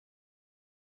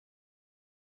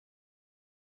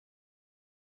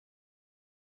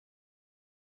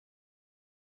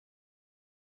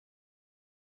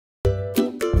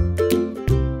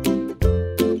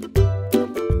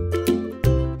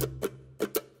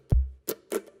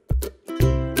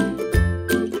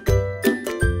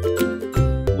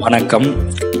வணக்கம்.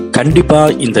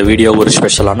 கண்டிப்பாக இந்த வீடியோ ஒரு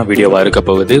ஸ்பெஷலான வீடியோவாக இருக்க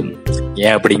போகுது.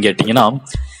 ஏன் அப்படின்னு கேட்டிங்கன்னா,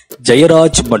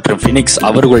 ஜெயராஜ் மற்றும் ஃபினிக்ஸ்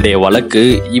அவர்களுடைய வழக்கு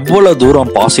இவ்வளோ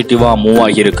தூரம் பாசிட்டிவாக மூவ்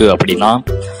ஆகியிருக்கு அப்படின்னா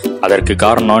அதற்கு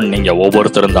காரணம் நீங்கள்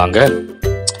ஒவ்வொருத்தரும் தாங்க.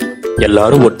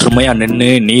 எல்லாரும் ஒற்றுமையாக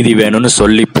நின்று நீதி வேணும்னு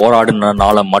சொல்லி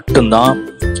போராடினால மட்டும்தான்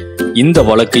இந்த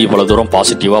வழக்கு இவ்வளோ தூரம்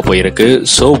பாசிட்டிவாக போயிருக்கு.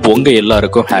 ஸோ உங்கள்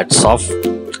எல்லாருக்கும் ஹேட்ஸ் ஆஃப்.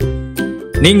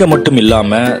 நீங்கள் மட்டும்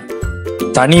இல்லாமல்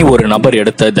தனி ஒரு நபர்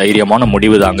எடுத்த தைரியமான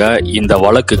முடிவு தாங்க இந்த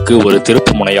வழக்குக்கு ஒரு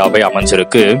திருப்பு முனையாவே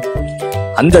அமைஞ்சிருக்கு.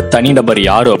 அந்த தனிநபர்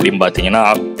யாரு அப்படின்னு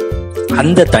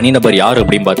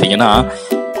பார்த்தீங்கன்னா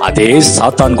அதே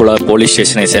சாத்தான்குளம் போலீஸ்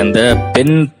ஸ்டேஷனை சேர்ந்த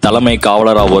பெண் தலைமை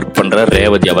காவலராக ஒர்க் பண்ற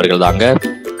ரேவதி அவர்கள் தாங்க.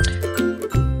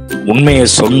 உண்மையை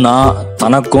சொன்னா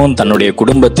தனக்கும் தன்னுடைய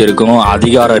குடும்பத்திற்கும்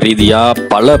அதிகார ரீதியா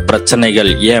பல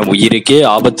பிரச்சனைகள், ஏன் உயிருக்கே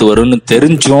ஆபத்து வரும்னு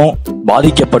தெரிஞ்சும்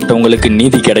பாதிக்கப்பட்டவங்களுக்கு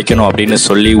நீதி கிடைக்கணும் அப்படின்னு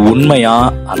சொல்லி உண்மையா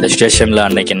அந்த ஸ்டேஷன்ல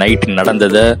அன்னைக்கு நைட்டு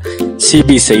நடந்ததை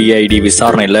சிபிசிஐடி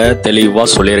விசாரணையில தெளிவா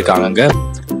சொல்லியிருக்காங்க.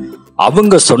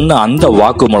 அவங்க சொன்ன அந்த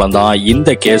வாக்குமூலம் தான்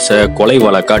இந்த கேஸை கொலை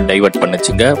வழக்கா டைவர்ட்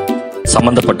பண்ணுச்சுங்க.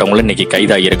 சம்பந்தப்பட்டவங்களும் இன்னைக்கு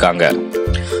கைதாகியிருக்காங்க.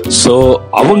 ஸோ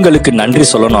அவங்களுக்கு நன்றி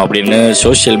சொல்லணும் அப்படின்னு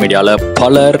சோசியல் மீடியாவில்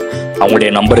பலர்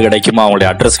அவங்களுடைய நம்பர் கிடைக்குமா, அவங்களுடைய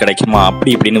அட்ரஸ் கிடைக்குமா அப்படி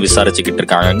இப்படின்னு விசாரிச்சுக்கிட்டு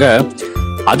இருக்காங்க.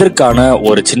 அதற்கான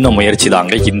ஒரு சின்ன முயற்சி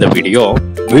தாங்க இந்த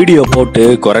வீடியோ போட்டு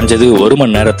குறைஞ்சது 1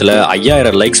 மணி நேரத்தில்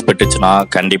 5000 லைக்ஸ் பெற்றுச்சுன்னா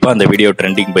கண்டிப்பாக அந்த வீடியோ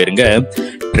ட்ரெண்டிங் போயிருங்க.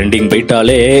 ட்ரெண்டிங்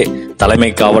போயிட்டாலே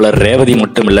தலைமை காவலர் ரேவதி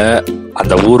மட்டும் இல்லை,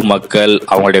 அந்த ஊர் மக்கள்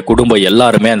அவங்களுடைய குடும்பம்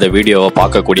எல்லாருமே அந்த வீடியோவை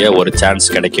பார்க்கக்கூடிய ஒரு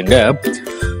சான்ஸ் கிடைக்குங்க.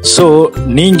 ஸோ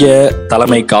நீங்கள்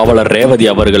தலைமை காவலர் ரேவதி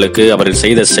அவர்களுக்கு அவர்கள்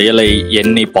செய்த செயலை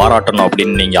எண்ணி பாராட்டணும்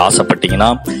அப்படின்னு நீங்கள் ஆசைப்பட்டீங்கன்னா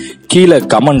கீழே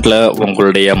கமெண்ட்ல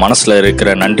உங்களுடைய மனசுல இருக்கிற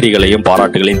நன்றிகளையும்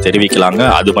பாராட்டுகளையும் தெரிவிக்கலாங்க.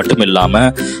 அது மட்டும்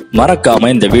இல்லாமல் மறக்காம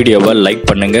இந்த வீடியோவை லைக்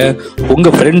பண்ணுங்க. உங்க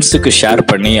ஃப்ரெண்ட்ஸுக்கு ஷேர்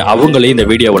பண்ணி அவங்களையும் இந்த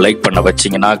வீடியோவை லைக் பண்ண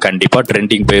வச்சிங்கன்னா கண்டிப்பாக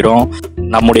ட்ரெண்டிங் போயிடும்.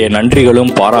 நம்முடைய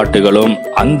நன்றிகளும் பாராட்டுகளும்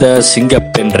அந்த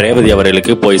சிங்கப்பெண் ரேவதி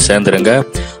அவர்களுக்கு போய் சேர்ந்துருங்க.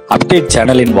 அப்டேட்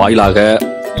சேனலின் வாயிலாக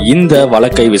இந்த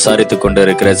வழக்கை விசாரித்துக்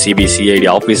கொண்டிருக்கிற சிபிசிஐடி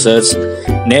ஆபீசர்ஸ்,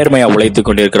 நேர்மையா உழைத்துக்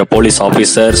கொண்டிருக்கிற போலீஸ்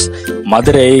ஆபீசர்ஸ்,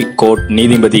 மதுரை கோர்ட்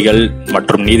நீதிபதிகள்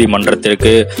மற்றும்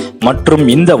நீதிமன்றத்திற்கு மற்றும்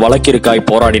இந்த வழக்கிற்காய்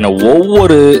போராடின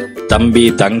ஒவ்வொரு தம்பி,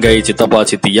 தங்கை, சித்தப்பா,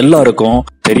 சித்தி எல்லாருக்கும்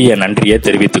பெரிய நன்றியை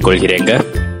தெரிவித்துக் கொள்கிறேங்க.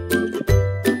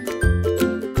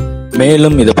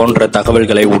 மேலும் இது போன்ற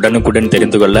தகவல்களை உடனுக்குடன்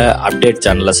தெரிந்து கொள்ள அப்டேட்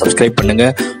சேனலை சப்ஸ்கிரைப் பண்ணுங்க.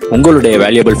 உங்களுடைய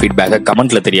வேல்யூபிள் ஃபீட்பேக்கை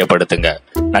கமெண்ட்ல தெரியப்படுத்துங்க.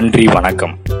 நன்றி,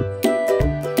 வணக்கம்.